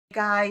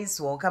Guys,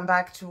 welcome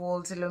back to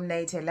World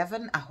Illuminate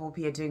 11. I hope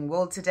you're doing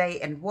well today,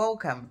 and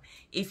welcome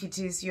if it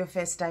is your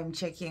first time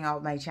checking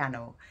out my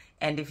channel.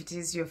 And if it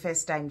is your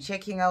first time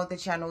checking out the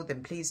channel,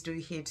 then please do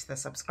hit the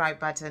subscribe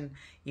button.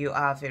 You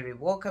are very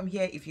welcome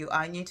here. If you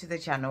are new to the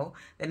channel,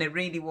 then a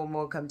really warm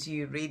welcome to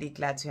you. Really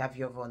glad to have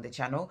you over on the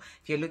channel.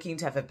 If you're looking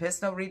to have a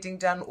personal reading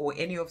done or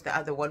any of the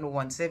other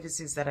one-on-one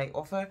services that I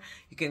offer,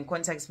 you can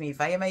contact me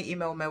via my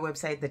email, my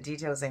website. The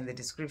details are in the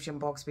description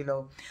box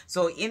below.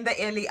 So in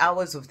the early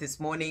hours of this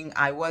morning,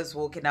 I was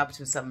woken up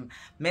to some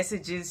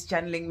messages,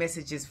 channeling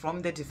messages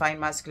from the Divine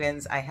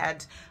Masculines. I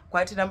had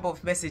quite a number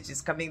of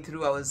messages coming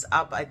through. I was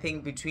up, I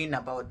think, between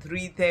about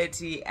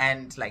 3:30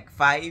 and like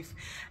 5,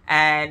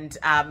 and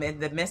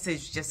the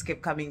message just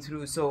kept coming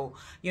through. So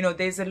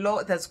there's a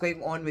lot that's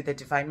going on with the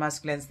Divine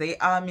Masculines. They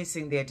are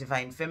missing their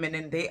Divine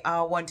Feminine. They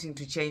are wanting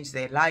to change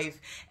their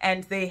life,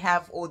 and they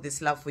have all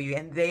this love for you,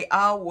 and they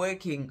are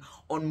working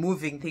on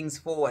moving things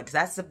forward.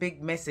 That's a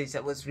big message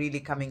that was really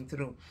coming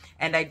through.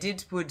 And I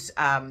did put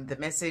the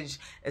message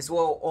as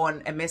well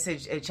on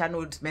a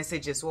channeled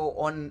message as well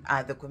on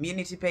the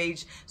community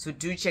page. So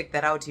do check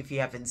that out if you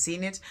haven't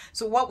seen it.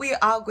 So what we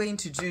are going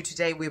to do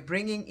today, we're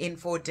bringing in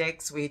 4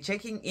 decks. We're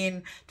checking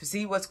in to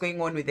see what's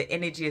going on with the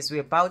energy as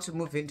we're about to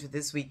move into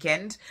this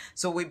weekend.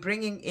 So we're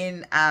bringing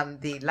in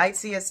the Light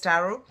Seers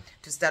Tarot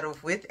to start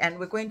off with, and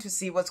we're going to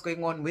see what's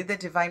going on with the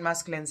Divine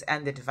Masculines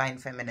and the Divine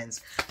Feminines.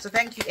 So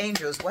thank you,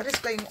 angels. What is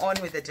going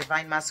on with the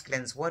Divine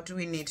Masculines? What do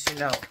we need to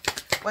know?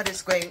 What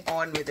is going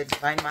on with the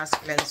Divine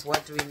Masculines?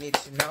 What do we need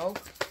to know?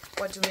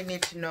 What do we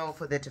need to know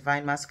for the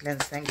Divine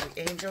Masculines? Thank you,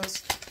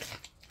 angels.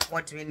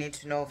 What do we need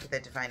to know for the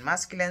Divine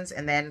Masculines?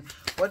 And then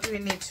what do we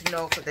need to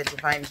know for the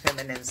Divine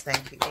Feminines?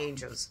 Thank you,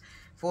 angels.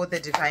 For the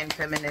Divine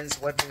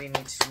Feminines, what do we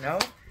need to know?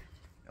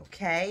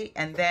 Okay,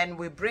 and then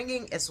we're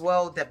bringing as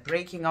well the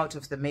Breaking Out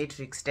of the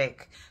Matrix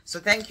deck. So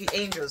thank you,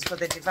 angels. For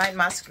the Divine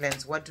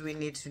Masculines, what do we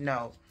need to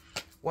know?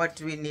 What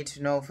do we need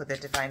to know for the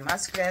Divine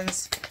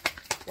Masculines?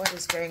 What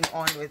is going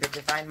on with the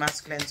Divine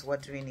Masculines?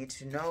 What do we need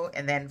to know?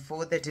 And then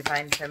for the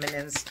Divine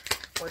Feminines,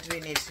 what do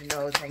we need to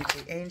know? Thank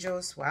you,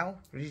 angels. Wow,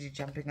 really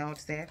jumping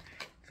out there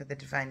for the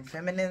Divine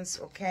Feminines.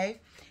 Okay,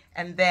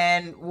 and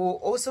then we'll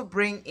also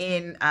bring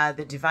in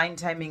the Divine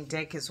Timing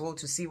deck as well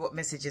to see what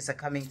messages are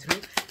coming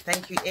through.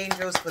 Thank you,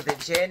 angels, for the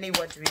journey.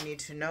 What do we need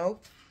to know?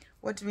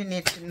 What do we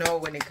need to know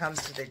when it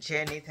comes to the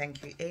journey?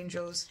 Thank you,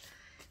 angels.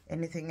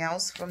 Anything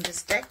else from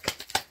this deck?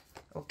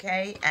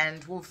 Okay,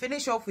 and we'll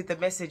finish off with a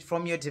message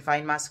from your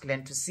Divine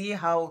Masculine to see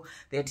how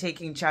they're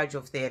taking charge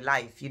of their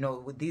life.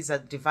 These are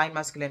Divine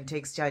Masculine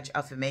takes charge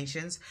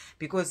affirmations,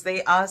 because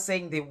they are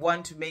saying they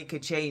want to make a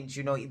change,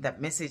 in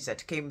that message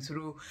that came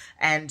through,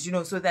 and,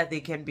 so that they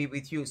can be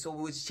with you. So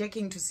we're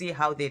checking to see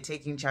how they're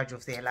taking charge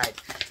of their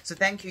life. So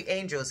thank you,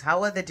 angels.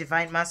 How are the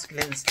Divine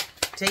Masculines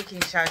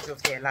taking charge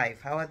of their life?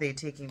 How are they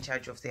taking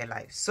charge of their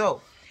life?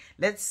 So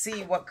let's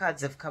see what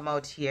cards have come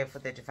out here for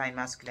the Divine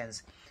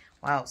Masculines.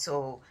 Wow,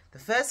 so the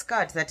first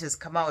card that has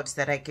come out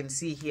that I can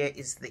see here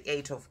is the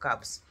 8 of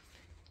Cups.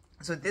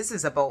 So this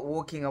is about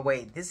walking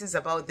away. This is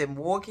about them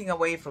walking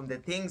away from the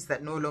things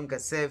that no longer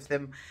serve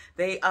them.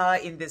 They are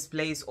in this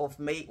place of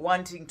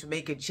wanting to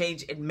make a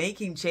change and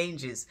making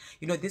changes.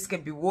 This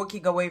can be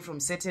walking away from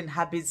certain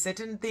habits,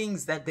 certain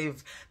things that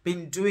they've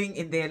been doing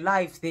in their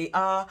life. They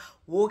are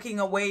walking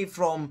away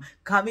from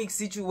karmic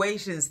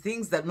situations,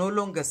 things that no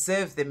longer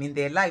serve them in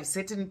their life,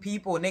 certain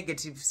people,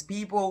 negative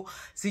people,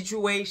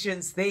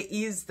 situations. There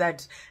is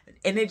that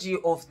energy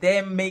of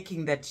them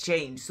making that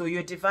change. So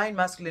your Divine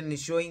Masculine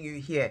is showing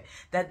you here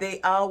that they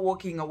are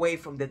walking away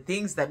from the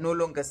things that no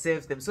longer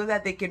serve them so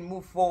that they can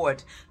move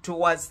forward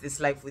towards this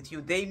life with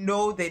you. They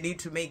know they need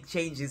to make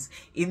changes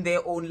in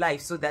their own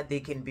life so that they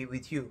can be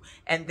with you.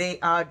 And they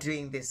are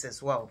doing this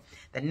as well.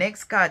 The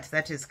next card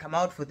that has come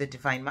out for the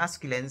Divine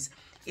Masculines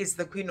is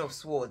the Queen of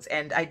Swords,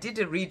 and I did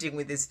a reading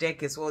with this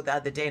deck as well the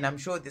other day, and I'm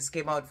sure this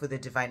came out for the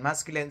Divine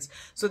Masculines.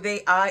 So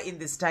they are in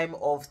this time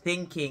of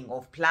thinking,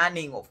 of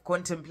planning, of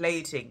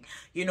contemplating.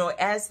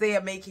 As they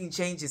are making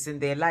changes in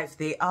their life,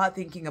 they are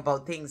thinking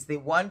about things. They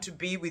want to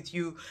be with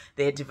you,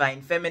 their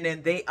Divine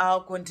Feminine. They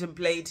are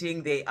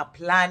contemplating, they are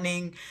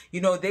planning.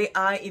 They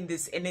are in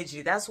this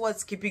energy. That's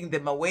what's keeping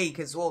them awake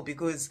as well,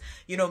 because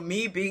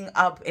me being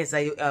up as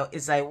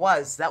I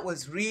was, that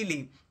was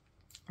really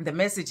the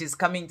message is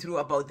coming through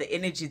about the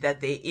energy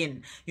that they're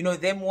in,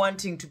 them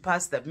wanting to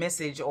pass that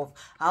message of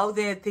how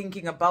they're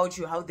thinking about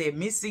you, how they're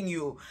missing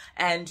you,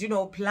 and,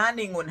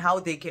 planning on how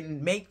they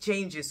can make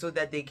changes so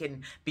that they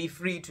can be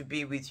free to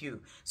be with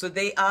you. So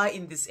they are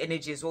in this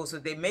energy as well. So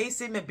they may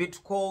seem a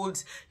bit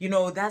cold,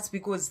 that's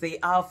because they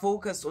are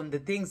focused on the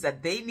things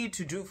that they need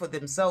to do for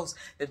themselves,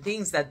 the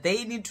things that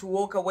they need to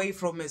walk away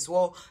from as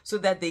well, so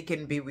that they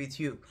can be with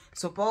you.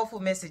 So powerful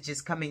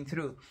messages coming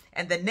through.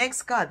 And the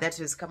next card that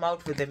has come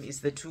out for them is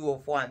the 2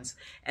 of Wands.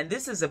 And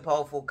this is a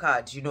powerful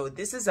card.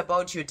 This is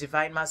about your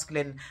Divine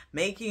Masculine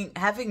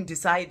having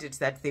decided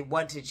that they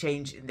want to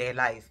change in their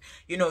life.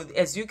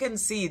 As you can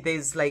see,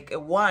 there's like a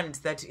wand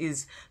that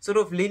is sort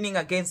of leaning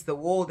against the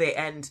wall there,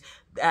 and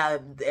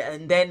and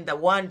then the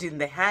wand in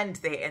the hand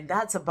there, and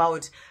that's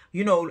about,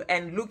 you know,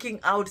 and looking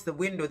out the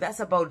window. That's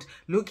about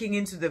looking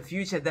into the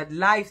future, that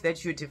life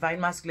that your divine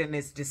masculine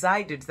has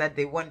decided that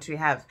they want to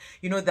have.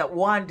 You know, that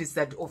wand is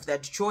that of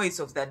that choice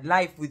of that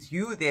life with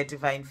you, their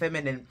divine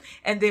feminine,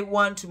 and they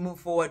want to move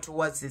forward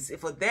towards this.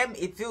 For them,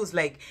 it feels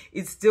like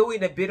it's still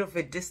in a bit of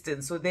a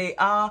distance, so they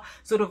are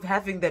sort of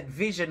having that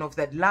vision of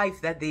that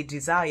life that they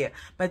desire,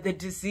 but the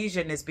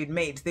decision has been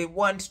made. They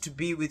want to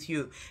be with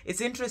you.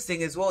 It's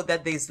interesting as well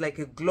that there's like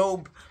a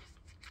globe,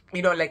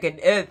 you know, like an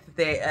earth,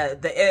 the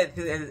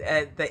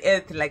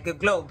earth like a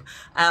globe.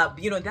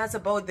 You know, that's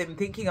about them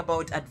thinking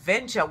about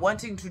adventure,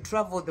 wanting to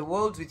travel the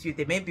world with you.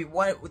 They may be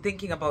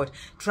thinking about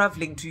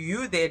traveling to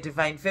you, their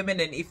divine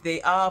feminine, if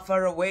they are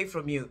far away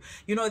from you.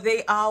 You know,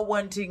 they are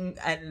wanting,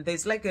 and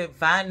there's like a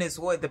van as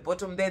well at the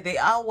bottom there. They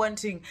are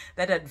wanting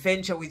that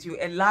adventure with you,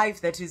 a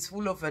life that is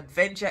full of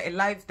adventure, a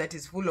life that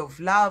is full of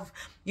love,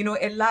 you know,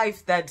 a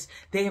life that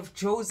they have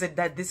chosen,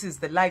 that this is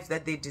the life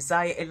that they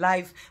desire, a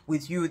life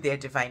with you, their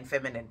divine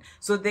feminine.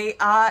 So they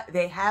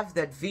have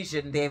that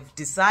vision. They've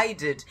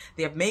decided,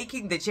 they're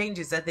making the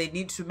changes that they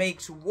need to make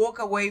to walk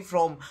away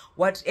from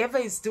whatever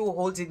is still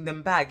holding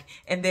them back,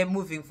 and they're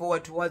moving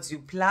forward towards you,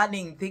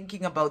 planning,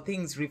 thinking about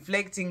things,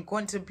 reflecting,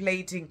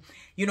 contemplating,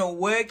 you know,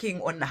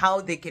 working on how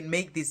they can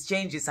make these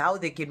changes, how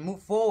they can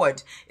move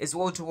forward as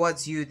well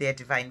towards you, their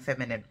divine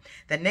feminine.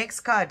 The next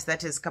card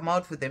that has come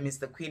out for them is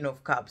the Queen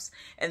of Cups.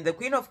 And the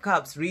Queen of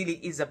Cups really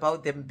is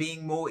about them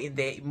being more in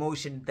their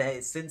emotion,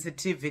 their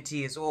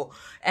sensitivity as well.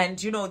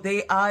 And, you know,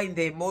 they are in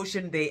their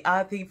emotion. They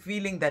are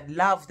feeling that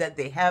love that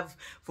they have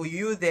for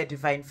you, their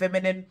divine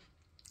feminine.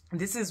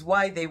 This is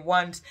why they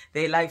want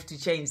their life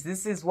to change.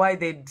 This is why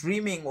they're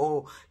dreaming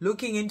or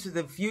looking into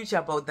the future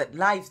about that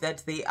life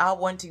that they are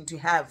wanting to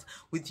have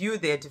with you,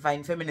 their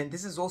divine feminine.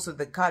 This is also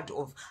the card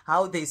of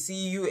how they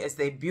see you as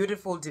their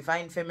beautiful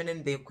divine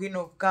feminine, their Queen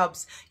of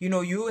Cups. You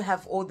know, you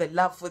have all the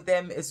love for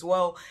them as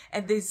well,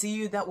 and they see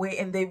you that way,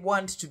 and they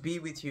want to be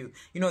with you.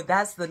 You know,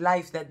 that's the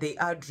life that they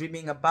are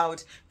dreaming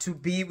about, to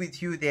be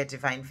with you, their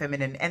divine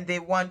feminine, and they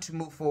want to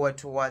move forward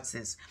towards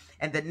this.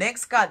 And the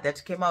next card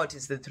that came out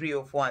is the Three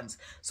of Wands.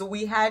 So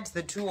we had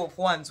the Two of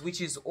Wands, which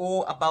is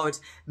all about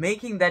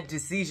making that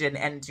decision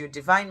and your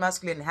divine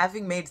masculine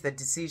having made the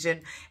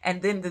decision.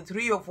 And then the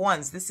Three of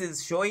Wands, this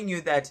is showing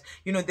you that,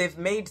 you know, they've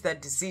made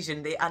that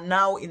decision. They are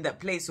now in the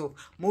place of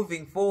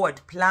moving forward,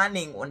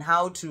 planning on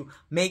how to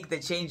make the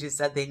changes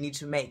that they need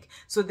to make.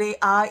 So they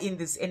are in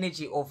this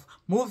energy of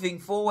moving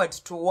forward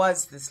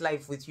towards this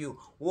life with you,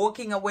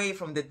 walking away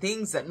from the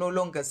things that no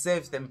longer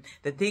serve them,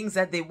 the things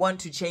that they want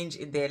to change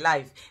in their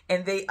life.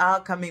 And they are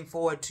coming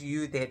forward to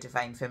you, their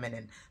divine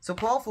feminine. So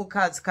powerful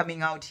cards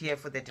coming out here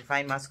for the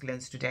divine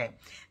masculines today.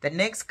 The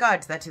next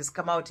card that has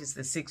come out is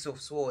the Six of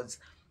Swords.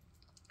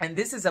 And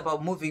this is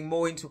about moving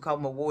more into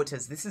calmer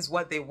waters. This is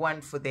what they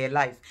want for their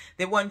life.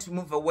 They want to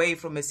move away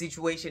from a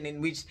situation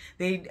in which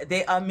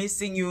they are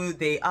missing you.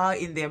 They are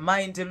in their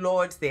mind a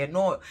lot. They are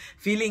not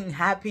feeling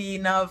happy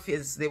enough,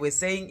 as they were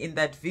saying in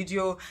that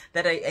video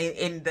that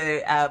in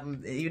the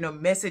you know,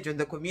 message on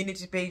the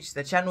community page,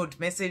 the channeled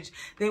message.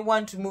 They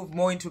want to move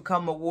more into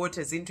calmer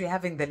waters, into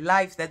having the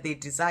life that they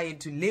desire,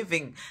 to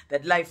living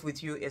that life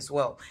with you as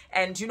well.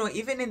 And, you know,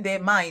 even in their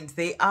minds,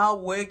 they are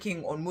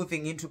working on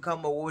moving into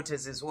calmer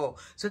waters as well,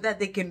 so that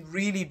they can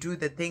really do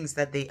the things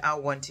that they are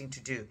wanting to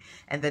do.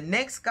 And the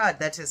next card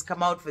that has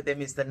come out for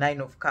them is the Nine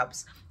of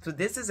Cups. So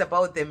this is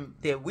about them,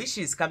 their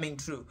wishes coming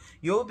true.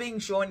 You're being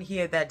shown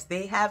here that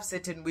they have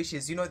certain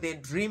wishes. You know, they're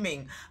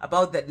dreaming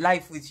about that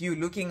life with you,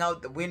 looking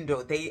out the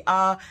window. They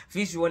are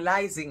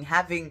visualizing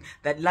having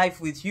that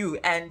life with you.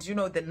 And, you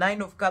know, the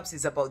Nine of Cups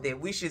is about their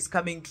wishes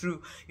coming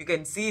true. You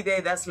can see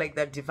there, that's like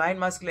that divine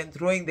masculine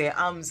throwing their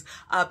arms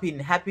up in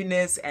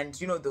happiness, and,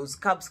 you know, those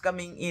cups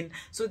coming in.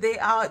 So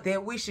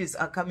their wishes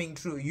are coming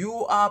true.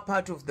 You are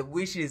part of the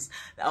wishes,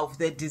 of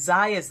the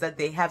desires that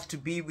they have to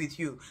be with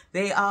you.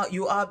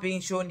 You are being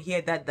shown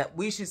here that that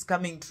wish is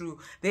coming true.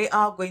 They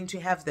are going to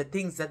have the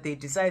things that they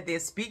desire. They're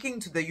speaking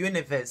to the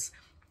universe,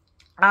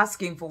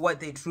 asking for what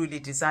they truly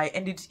desire,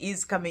 and it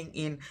is coming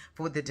in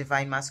for the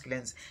divine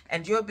masculines.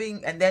 And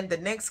then the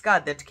next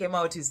card that came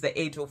out is the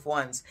Eight of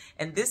Wands,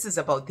 and this is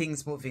about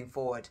things moving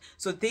forward.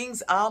 So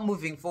things are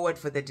moving forward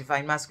for the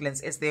divine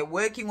masculines as they're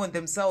working on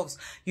themselves,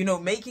 you know,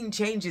 making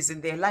changes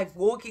in their life,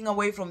 walking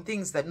away from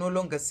things that no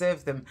longer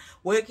serve them,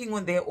 working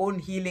on their own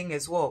healing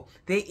as well.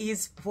 There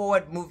is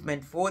forward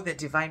movement for the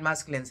divine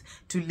masculines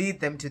to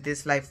lead them to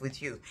this life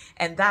with you,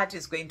 and that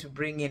is going to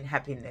bring in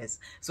happiness.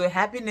 So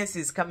happiness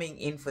is coming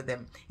in for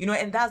them. You know,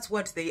 and that's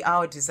what they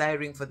are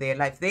desiring for their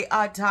life. They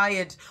are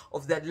tired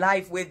of that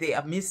life where they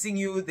are missing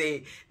you.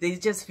 They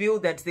just feel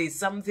that there's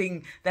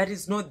something that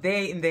is not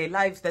there in their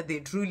life that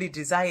they truly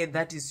desire,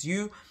 that is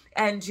you.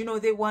 And, you know,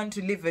 they want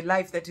to live a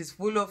life that is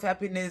full of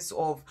happiness,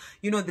 of,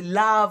 you know, the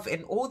love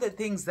and all the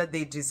things that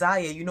they desire,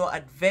 you know,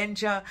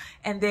 adventure,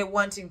 and they're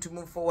wanting to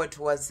move forward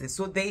towards this.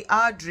 So they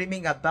are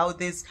dreaming about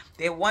this.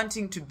 They're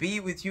wanting to be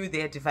with you,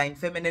 their divine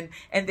feminine,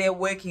 and they're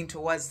working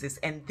towards this,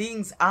 and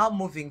things are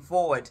moving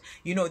forward.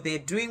 You know, they're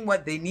doing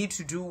what they need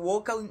to do,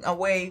 walking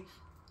away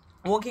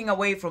walking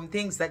away from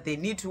things that they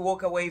need to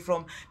walk away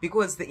from,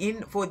 because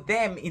for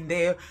them in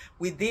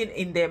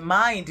their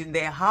mind, in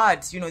their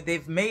hearts,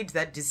 they've made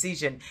that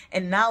decision,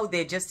 and now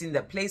they're just in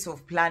the place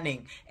of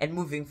planning and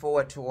moving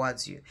forward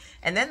towards you.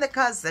 And then the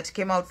cards that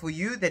came out for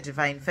you, the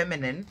Divine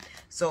Feminine,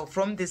 so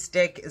from this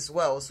deck as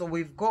well. So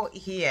we've got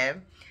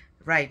here,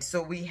 right,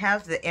 so we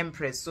have the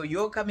Empress. So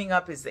you're coming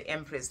up as the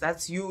Empress.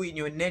 That's you in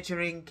your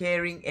nurturing,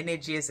 caring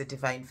energy as a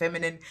Divine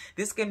Feminine.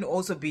 This can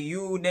also be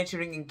you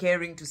nurturing and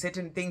caring to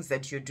certain things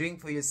that you're doing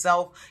for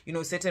yourself,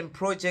 certain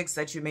projects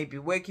that you may be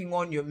working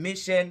on, your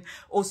mission,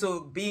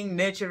 also being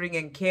nurturing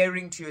and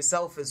caring to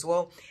yourself as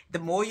well. The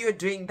more you're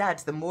doing that,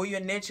 the more you're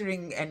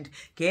nurturing and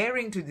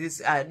caring to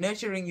this,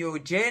 nurturing your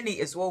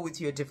journey as well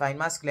with your Divine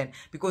Masculine,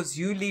 because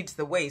you lead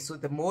the way. So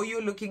the more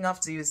you're looking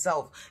after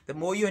yourself, the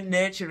more you're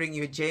nurturing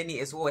your journey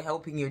as well,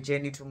 helping your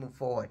journey to move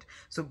forward.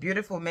 So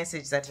beautiful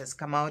message that has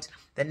come out.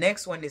 The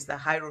next one is the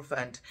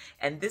Hierophant,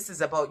 and this is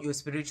about your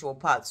spiritual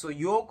path. So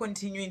you're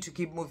continuing to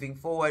keep moving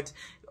forward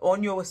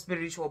on your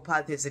spiritual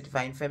path as a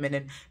Divine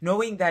Feminine,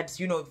 knowing that,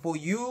 for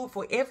you,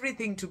 for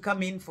everything to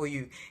come in for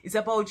you, it's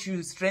about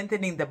you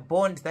strengthening the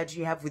bond that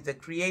you have with the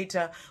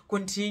Creator,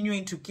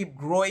 continuing to keep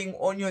growing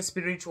on your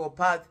spiritual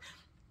path.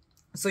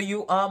 So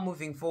you are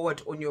moving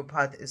forward on your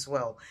path as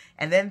well.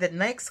 And then the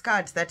next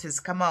card that has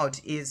come out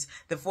is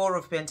the Four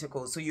of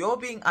Pentacles. So you're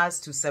being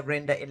asked to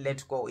surrender and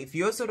let go. If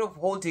you're sort of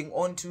holding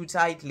on too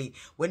tightly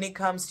when it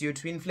comes to your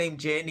twin flame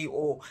journey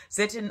or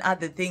certain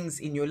other things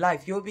in your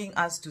life, you're being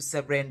asked to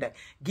surrender.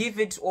 Give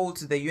it all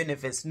to the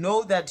universe.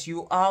 Know that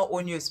you are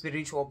on your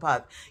spiritual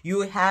path.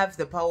 You have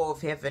the power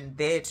of heaven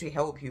there to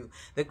help you.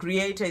 The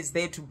Creator is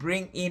there to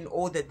bring in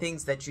all the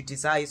things that you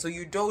desire. So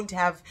you don't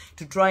have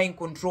to try and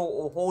control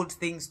or hold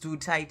things too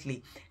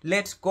tightly.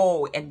 Let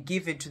go and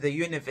give it to the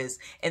universe,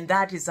 and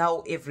that is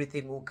how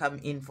everything will come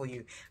in for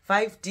you.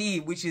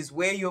 5D, which is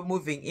where you're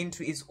moving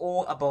into, is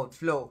all about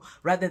flow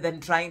rather than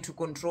trying to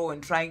control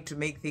and trying to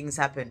make things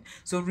happen.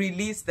 So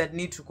release that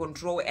need to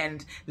control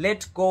and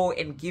let go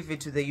and give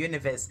it to the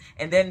universe,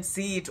 and then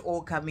see it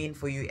all come in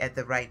for you at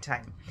the right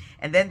time.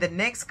 And then the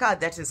next card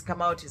that has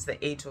come out is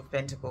the Eight of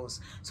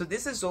Pentacles. So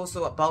this is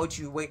also about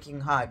you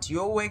working hard.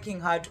 You're working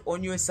hard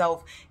on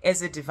yourself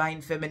as a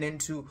Divine Feminine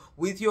too,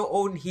 with your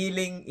own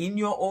healing in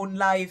your own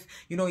life.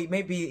 It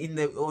may be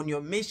on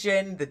your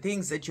mission, the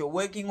things that you're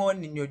working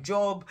on in your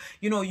job.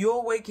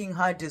 You're working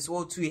hard as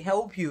well to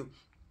help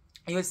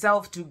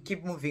yourself to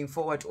keep moving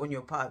forward on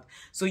your path.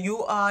 So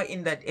you are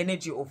in that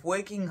energy of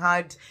working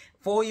hard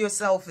for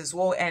yourself as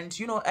well, and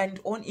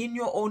in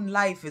your own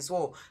life as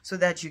well, so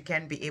that you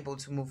can be able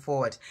to move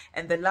forward.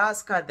 And the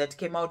last card that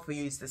came out for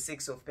you is the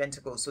Six of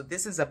Pentacles. So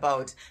this is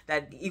about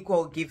that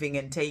equal giving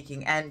and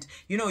taking, and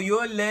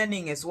you're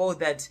learning as well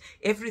that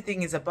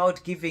everything is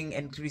about giving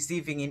and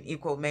receiving in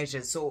equal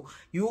measures. So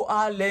you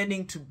are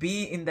learning to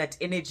be in that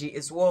energy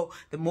as well.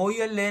 The more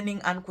you're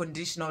learning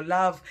unconditional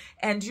love,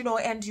 and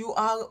and you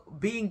are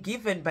being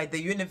given by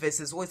the universe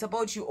as well. It's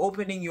about you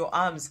opening your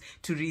arms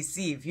to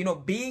receive,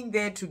 being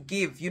there to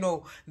give,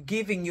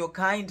 giving your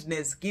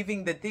kindness,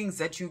 giving the things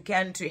that you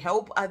can to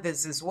help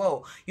others as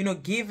well,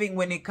 giving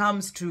when it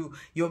comes to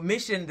your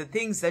mission, the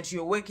things that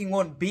you're working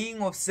on,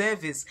 being of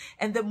service.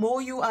 And the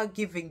more you are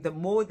giving, the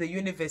more the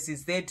universe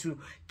is there to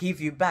give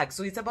you back.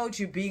 So it's about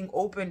you being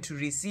open to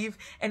receive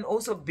and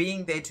also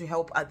being there to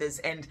help others,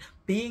 and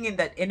being in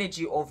that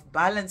energy of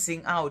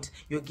balancing out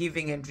your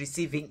giving and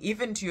receiving,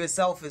 even to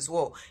yourself as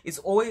well. It's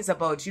always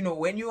about,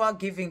 when you are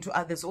giving to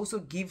others, also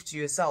give to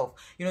yourself.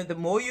 The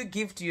more you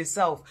give to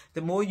yourself,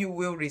 the more you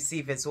will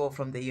receive as well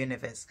from the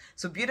universe.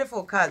 So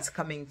beautiful cards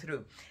coming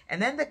through.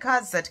 And then the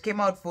cards that came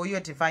out for your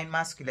Divine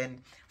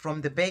Masculine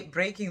from the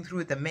breaking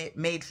through the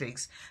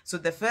matrix. So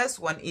the first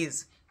one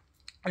is,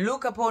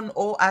 look upon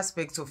all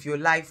aspects of your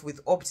life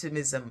with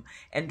optimism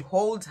and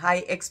hold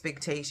high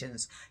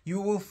expectations. You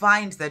will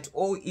find that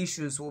all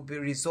issues will be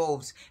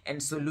resolved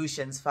and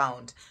solutions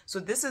found.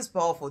 So this is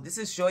powerful. This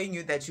is showing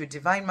you that your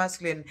Divine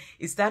Masculine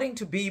is starting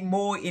to be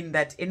more in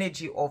that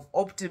energy of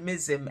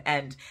optimism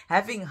and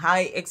having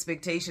high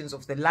expectations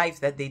of the life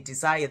that they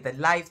desire, the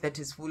life that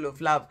is full of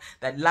love,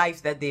 that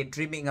life that they're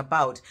dreaming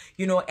about,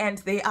 and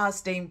they are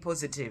staying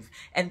positive.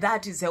 And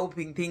that is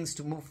helping things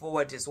to move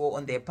forward as well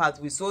on their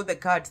path. We saw the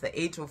card, the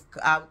Eight of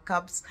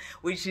Cups,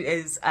 which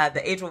is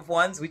the Eight of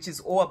Wands, which is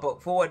all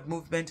about forward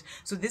movement.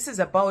 So this is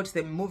about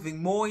them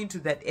moving more into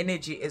that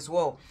energy as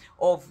well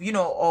of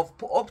of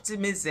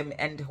optimism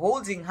and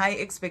holding high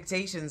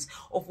expectations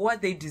of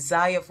what they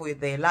desire for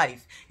their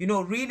life.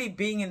 Really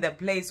being in the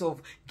place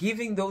of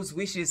giving those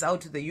wishes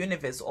out to the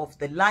universe of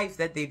the life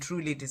that they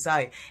truly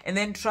desire, and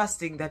then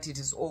trusting that it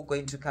is all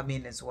going to come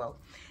in as well.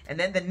 And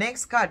then the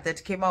next card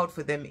that came out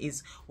for them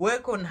is,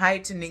 work on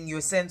heightening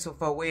your sense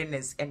of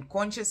awareness and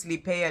consciously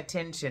pay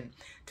attention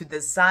to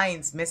the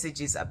signs,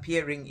 messages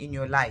appearing in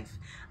your life.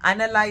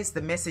 Analyze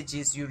the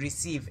messages you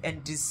receive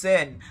and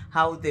discern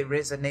how they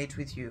resonate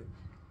with you.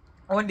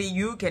 Only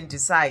you can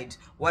decide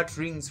what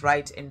rings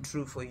right and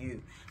true for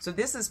you. So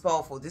this is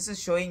powerful. This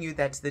is showing you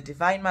that the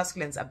Divine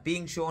Masculines are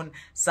being shown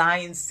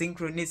signs,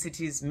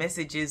 synchronicities,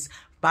 messages,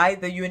 by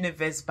the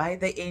universe, by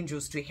the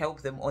angels, to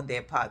help them on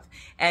their path.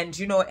 And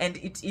and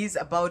it is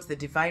about the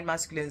divine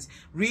masculines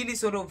really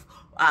sort of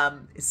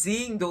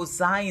seeing those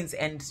signs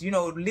and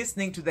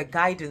listening to the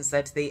guidance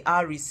that they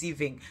are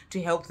receiving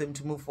to help them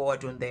to move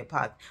forward on their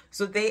path.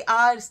 So they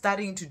are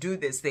starting to do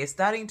this. They're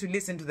starting to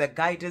listen to the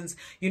guidance.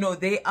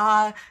 They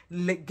are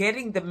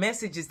getting the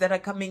messages that are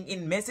coming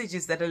in,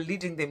 messages that are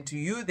leading them to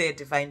you, their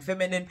divine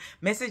feminine,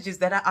 messages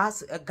that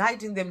are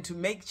guiding them to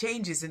make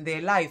changes in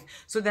their life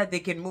so that they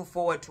can move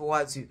forward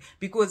towards you,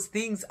 because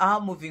things are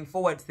moving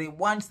forward. They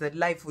want that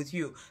life with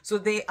you. So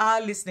they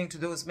are listening to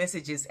those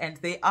messages and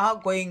they are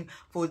going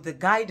for the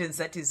guidance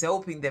that is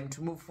helping them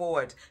to move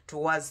forward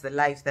towards the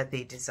life that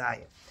they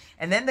desire.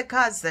 And then the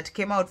cards that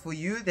came out for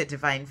you, the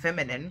divine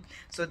feminine.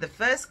 So the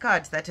first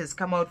card that has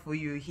come out for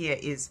you here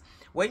is,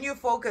 when you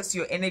focus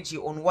your energy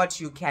on what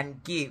you can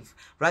give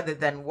rather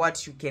than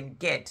what you can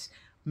get,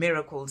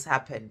 miracles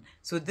happen.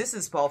 So this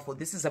is powerful.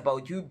 This is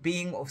about you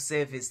being of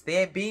service,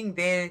 being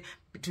there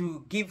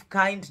to give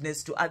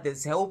kindness to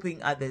others,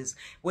 helping others.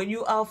 When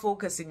you are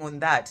focusing on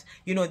that,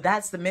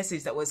 that's the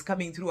message that was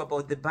coming through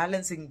about the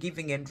balancing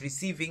giving and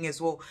receiving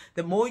as well.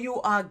 The more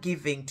you are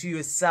giving to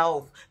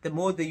yourself, the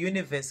more the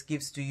universe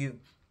gives to you.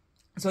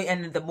 So,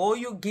 and the more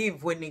you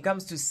give when it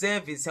comes to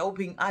service,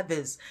 helping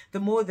others, the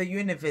more the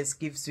universe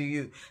gives to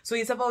you. So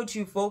it's about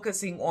you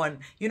focusing on,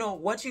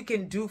 what you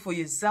can do for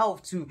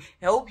yourself to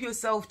help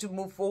yourself to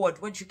move forward,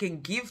 what you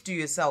can give to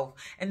yourself,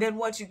 and then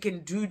what you can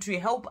do to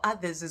help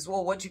others as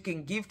well, what you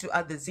can give to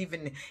others,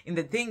 even in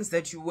the things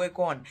that you work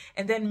on.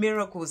 And then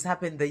miracles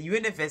happen. The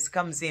universe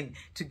comes in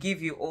to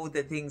give you all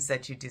the things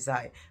that you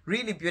desire.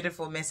 Really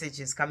beautiful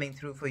messages coming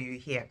through for you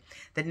here.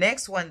 The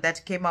next one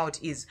that came out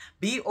is,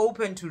 be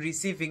open to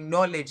receiving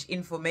knowledge,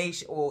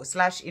 information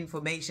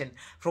information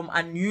from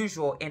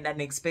unusual and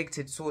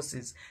unexpected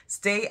sources.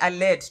 Stay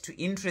alert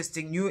to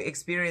interesting new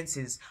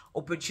experiences,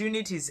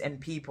 opportunities,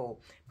 and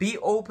people. Be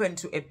open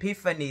to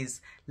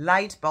epiphanies,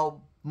 light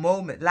bulb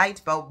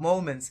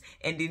moments,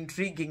 and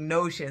intriguing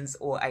notions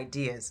or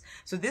ideas.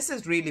 So this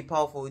is really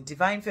powerful.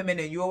 Divine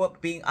feminine, you're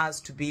being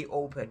asked to be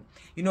open.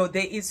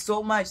 There is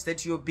so much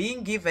that you're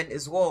being given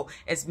as well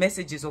as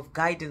messages of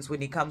guidance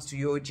when it comes to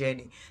your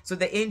journey. So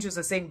the angels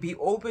are saying, be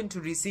open to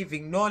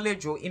receiving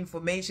knowledge or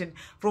information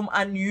from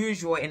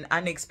unusual and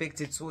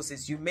unexpected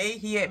sources. You may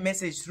hear a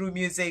message through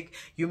music,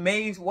 you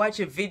may watch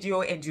a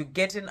video and you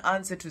get an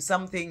answer to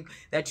something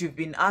that you've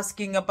been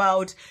asking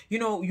about.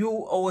 You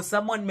or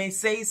someone may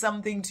say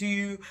something to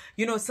you,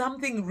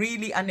 something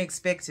really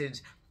unexpected,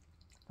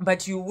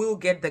 but you will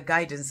get the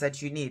guidance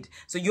that you need.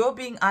 So you're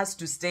being asked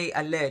to stay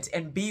alert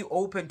and be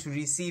open to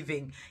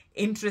receiving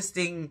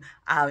interesting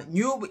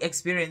new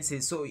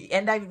experiences. So,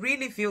 and I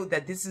really feel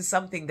that this is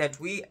something that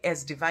we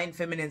as divine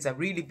feminines are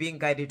really being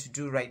guided to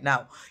do right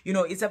now.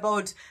 It's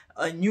about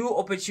new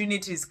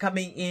opportunities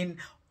coming in,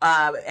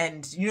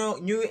 and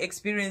new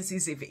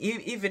experiences,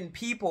 even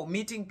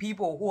meeting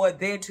people who are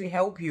there to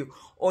help you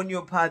on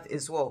your path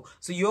as well.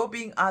 So you're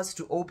being asked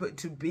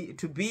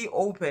to be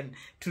open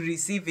to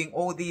receiving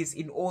all these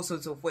in all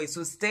sorts of ways.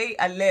 So stay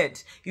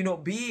alert,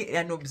 be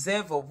an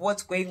observer of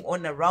what's going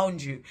on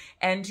around you,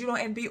 and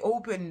and be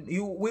open.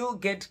 You will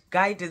get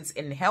guidance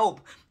and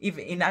help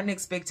even in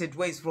unexpected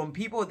ways from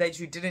people that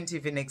you didn't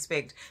even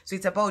expect. So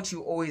it's about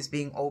you always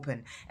being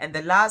open. And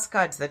the last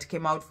card that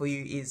came out for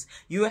you is,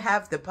 you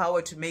have the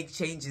power to make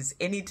changes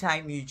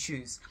anytime you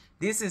choose.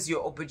 This is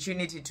your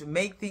opportunity to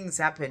make things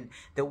happen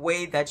the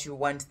way that you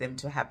want them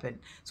to happen.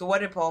 So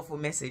what a powerful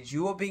message.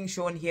 You are being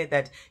shown here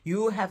that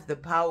you have the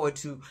power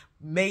to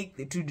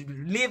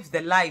live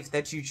the life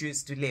that you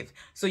choose to live.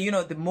 So,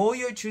 the more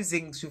you're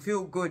choosing to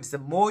feel good, the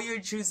more you're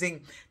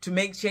choosing to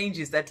make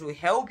changes that will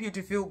help you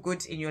to feel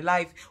good in your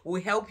life,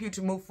 will help you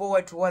to move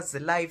forward towards the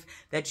life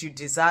that you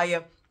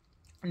desire.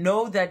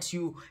 Know that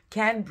you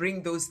can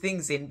bring those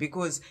things in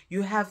because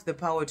you have the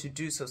power to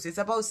do so. So it's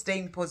about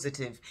staying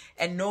positive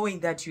and knowing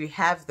that you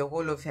have the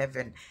whole of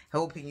heaven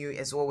helping you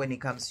as well when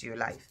it comes to your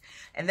life.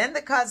 And then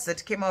the cards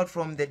that came out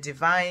from the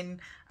divine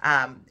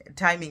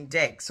timing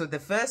deck. So the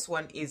first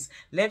one is,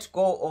 let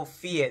go of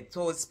fear,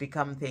 thoughts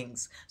become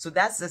things. So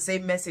that's the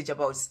same message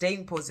about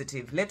staying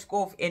positive. Let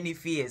go of any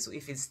fears. So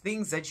if it's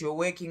things that you're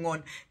working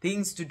on,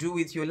 things to do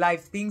with your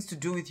life, things to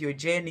do with your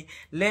journey,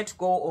 let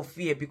go of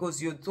fear,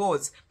 because your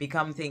thoughts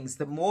become things.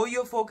 The more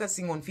you're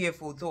focusing on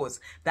fearful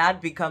thoughts,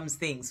 that becomes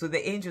things. So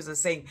the angels are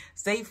saying,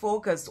 stay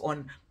focused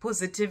on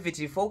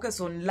positivity, focus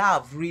on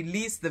love,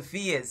 release the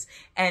fears.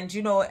 And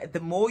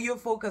the more you're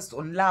focused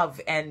on love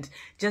and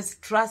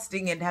just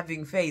trusting and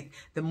having faith,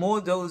 the more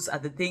those are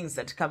the things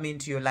that come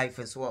into your life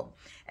as well.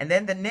 And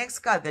then the next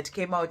card that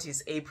came out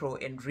is April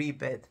and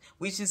rebirth,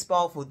 which is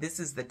powerful. This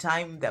is the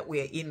time that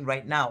we're in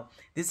right now.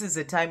 This is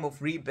a time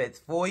of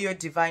rebirth for your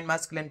divine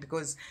masculine,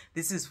 because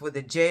this is for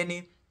the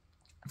journey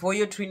for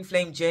your twin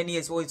flame journey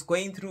as well, it's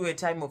going through a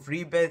time of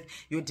rebirth.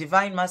 Your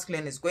divine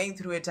masculine is going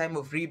through a time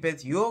of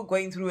rebirth. You're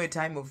going through a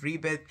time of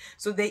rebirth.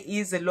 So there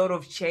is a lot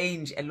of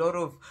change, a lot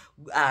of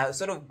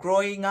sort of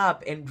growing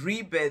up and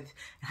rebirth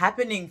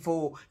happening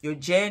for your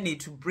journey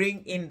to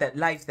bring in that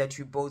life that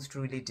you both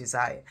truly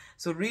desire.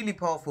 So really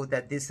powerful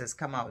that this has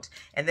come out.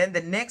 And then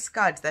the next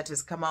card that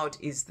has come out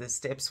is the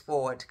steps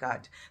forward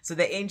card. So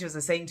the angels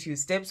are saying to you,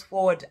 steps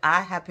forward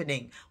are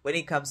happening when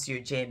it comes to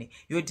your journey.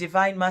 Your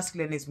divine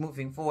masculine is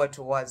moving forward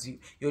towards you.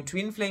 Your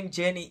twin flame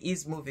journey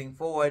is moving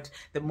forward.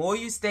 The more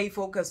you stay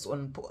focused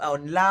on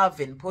love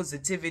and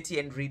positivity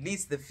and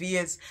release the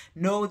fears,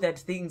 know that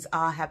things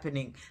are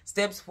happening.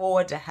 Steps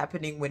forward are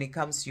happening when it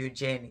comes to your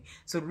journey.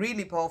 So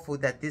really powerful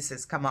that this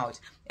has come out.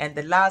 And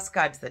the last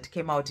card that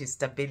came out is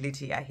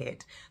stability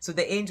ahead. So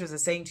the angels are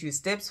saying to you,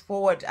 steps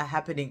forward are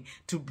happening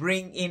to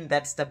bring in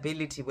that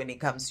stability when it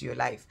comes to your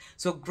life.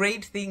 So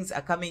great things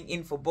are coming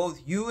in for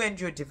both you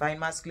and your divine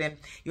masculine.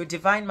 Your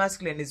divine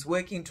masculine is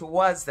working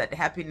towards that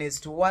happiness,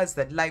 towards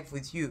that life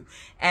with you.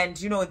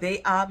 And, you know,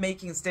 they are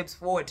making steps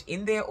forward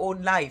in their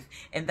own life,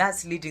 and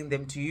that's leading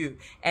them to you.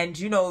 And,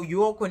 you know,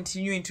 you're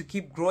continuing to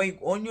keep growing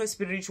on your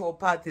spiritual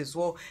path as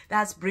well.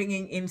 That's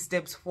bringing in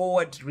steps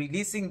forward,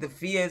 releasing the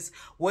fears,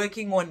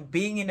 working on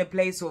being in a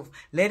place of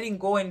letting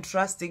go and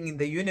trusting in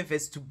the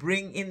universe to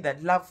bring in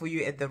that love for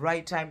you at the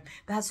right time.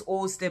 That's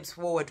all steps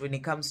forward when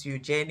it comes to your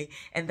journey,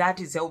 and that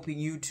is helping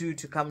you two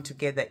to come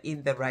together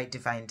in the right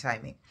divine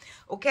timing.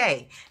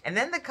 Okay, and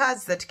then the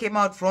cards that came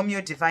out from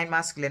your divine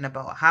masculine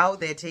about how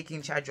they're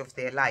taking charge of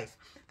their life.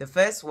 The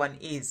first one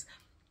is,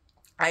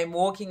 I'm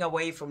walking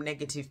away from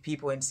negative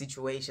people and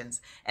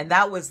situations. And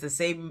that was the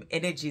same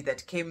energy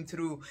that came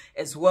through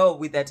as well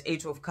with that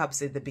 8 of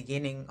Cups at the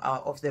beginning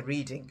of the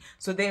reading.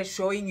 So they're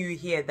showing you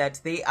here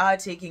that they are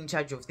taking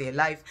charge of their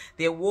life.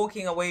 They're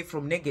walking away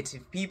from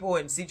negative people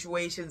and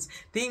situations,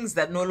 things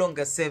that no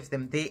longer serve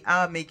them. They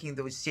are making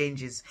those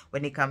changes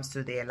when it comes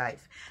to their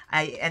life.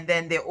 And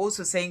then they're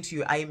also saying to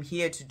you, I am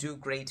here to do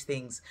great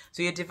things.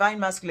 So your divine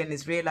masculine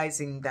is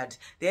realizing that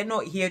they're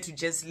not here to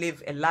just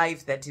live a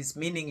life that is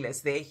meaningless.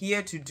 They're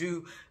here to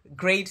do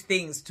great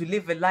things, to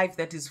live a life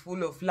that is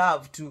full of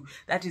love,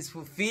 that is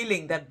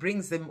fulfilling, that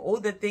brings them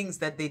all the things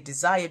that they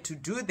desire, to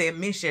do their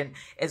mission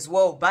as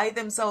well by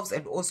themselves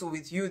and also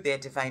with you, their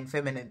divine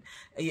feminine,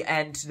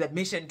 and the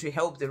mission to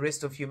help the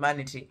rest of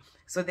humanity.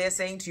 So they're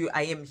saying to you,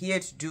 I am here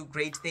to do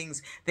great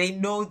things. They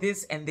know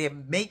this and they're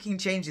making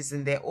changes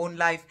in their own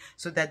life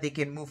so that they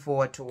can move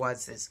forward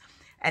towards this.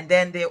 And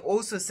then they're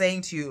also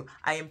saying to you,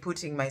 I am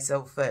putting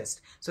myself first.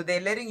 So they're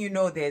letting you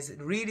know they're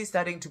really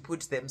starting to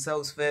put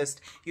themselves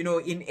first, you know,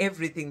 in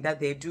everything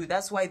that they do.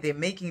 That's why they're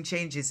making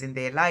changes in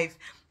their life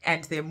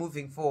and they're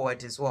moving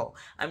forward as well.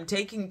 I'm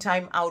taking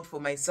time out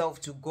for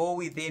myself to go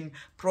within,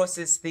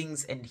 process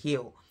things and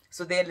heal.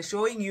 So they're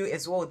showing you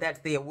as well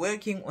that they're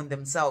working on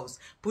themselves,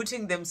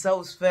 putting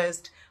themselves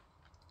first,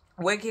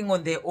 working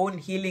on their own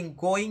healing,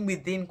 going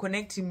within,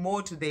 connecting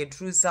more to their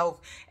true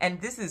self. And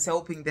this is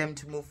helping them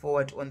to move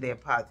forward on their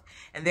path.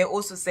 And they're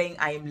also saying,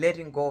 I am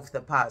letting go of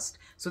the past.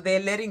 So they're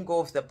letting go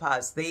of the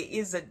past. There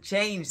is a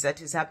change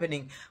that is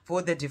happening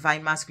for the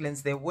divine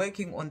masculines. They're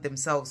working on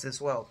themselves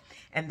as well.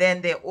 And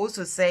then they're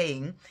also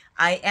saying,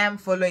 I am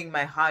following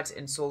my heart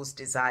and soul's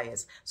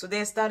desires. So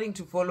they're starting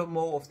to follow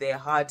more of their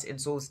heart and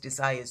soul's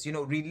desires, you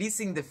know,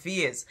 releasing the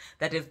fears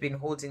that have been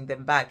holding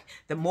them back.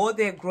 The more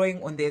they're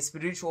growing on their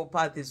spiritual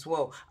path as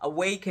well,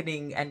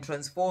 awakening and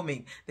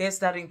transforming, they're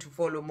starting to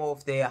follow more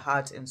of their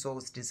heart and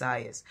soul's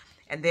desires.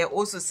 And they're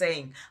also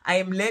saying, I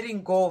am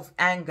letting go of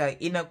anger,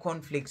 inner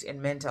conflict,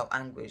 and mental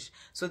anguish.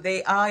 So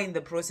they are in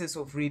the process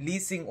of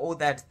releasing all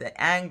that, the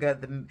anger,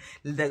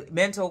 the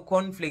mental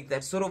conflict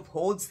that sort of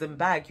holds them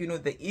back, you know,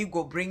 the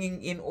ego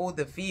bringing in all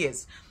the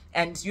fears.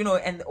 And, you know,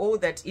 and all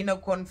that inner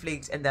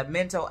conflict and that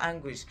mental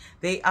anguish,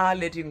 they are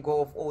letting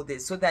go of all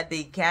this so that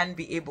they can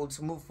be able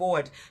to move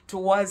forward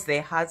towards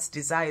their heart's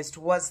desires,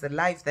 towards the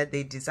life that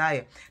they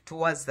desire,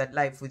 towards that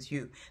life with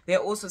you. They're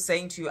also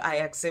saying to you, I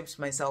accept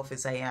myself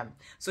as I am.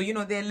 So, you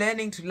know, they're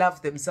learning to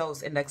love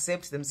themselves and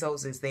accept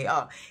themselves as they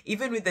are.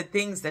 Even with the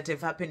things that have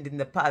happened in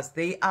the past,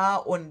 they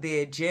are on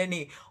their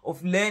journey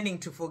of learning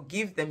to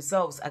forgive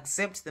themselves,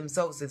 accept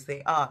themselves as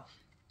they are,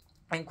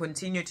 and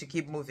continue to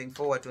keep moving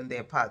forward on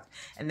their path.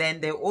 And then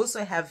they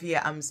also have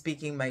here, I'm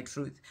speaking my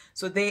truth.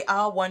 So they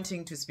are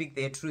wanting to speak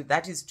their truth.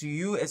 That is to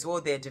you as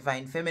well, their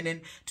divine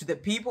feminine, to the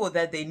people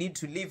that they need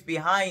to leave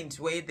behind,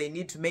 where they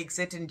need to make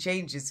certain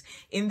changes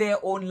in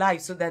their own life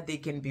so that they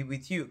can be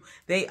with you.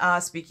 They are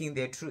speaking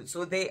their truth.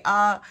 So they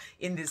are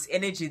in this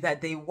energy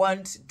that they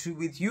want to,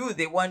 with you,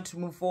 they want to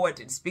move forward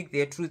and speak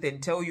their truth and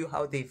tell you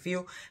how they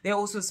feel. They're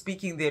also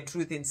speaking their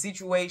truth in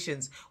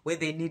situations where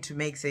they need to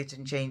make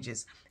certain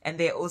changes. And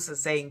they're also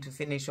saying, to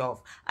finish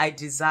off, I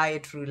desire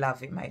true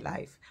love in my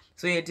life.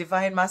 So your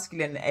divine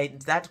masculine,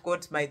 and that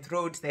got my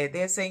throat there.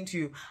 They're saying to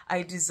you,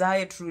 I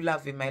desire true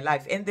love in my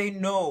life. And they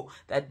know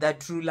that that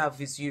true love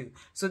is you.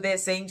 So they're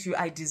saying to you,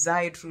 I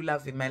desire true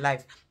love in my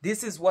life.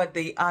 This is what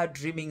they are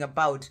dreaming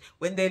about.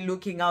 When they're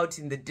looking out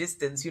in the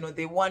distance, you know,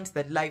 they want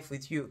that life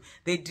with you.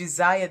 They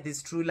desire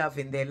this true love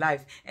in their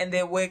life, and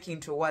they're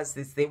working towards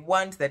this. They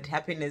want that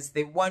happiness.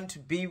 They want to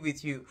be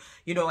with you,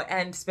 you know,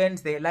 and spend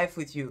their life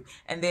with you.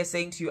 And they're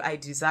saying to you, I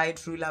desire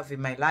true love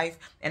in my life,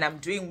 and I'm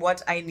doing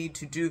what I need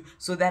to do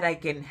so that I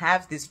can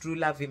have this true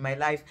love in my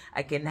life.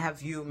 I can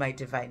have you, my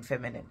divine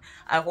feminine.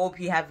 I hope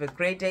you have a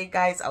great day,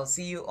 guys. I'll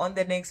see you on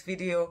the next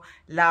video.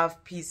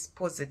 Love, peace,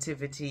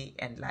 positivity,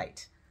 and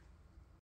light.